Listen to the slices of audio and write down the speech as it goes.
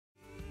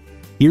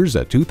Here's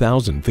a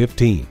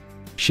 2015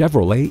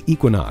 Chevrolet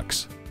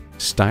Equinox.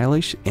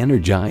 Stylish,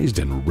 energized,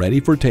 and ready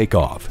for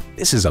takeoff,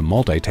 this is a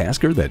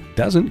multitasker that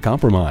doesn't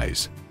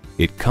compromise.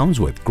 It comes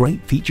with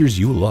great features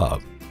you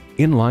love.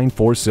 Inline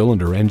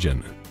 4-cylinder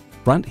engine,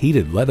 front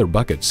heated leather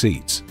bucket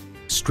seats,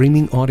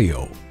 streaming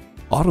audio,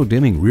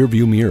 auto-dimming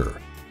rearview mirror,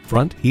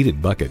 front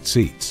heated bucket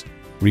seats,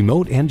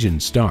 remote engine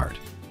start,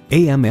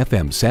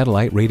 AM/FM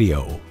satellite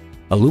radio,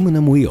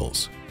 aluminum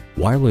wheels,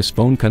 wireless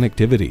phone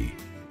connectivity,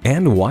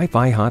 and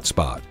Wi-Fi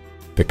hotspot.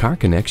 The Car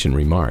Connection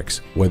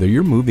remarks, whether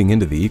you're moving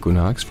into the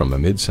Equinox from a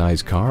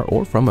mid-size car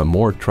or from a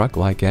more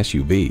truck-like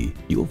SUV,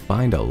 you'll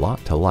find a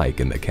lot to like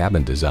in the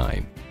cabin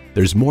design.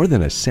 There's more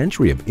than a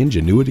century of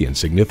ingenuity and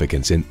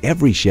significance in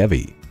every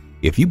Chevy.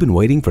 If you've been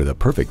waiting for the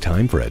perfect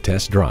time for a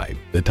test drive,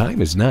 the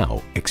time is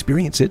now.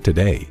 Experience it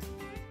today.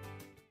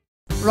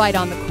 Right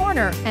on the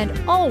corner and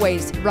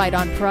always right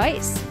on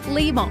price.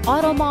 Lima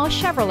Auto Mall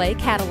Chevrolet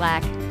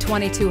Cadillac,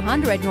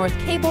 2200 North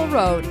Cable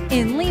Road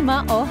in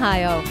Lima,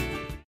 Ohio.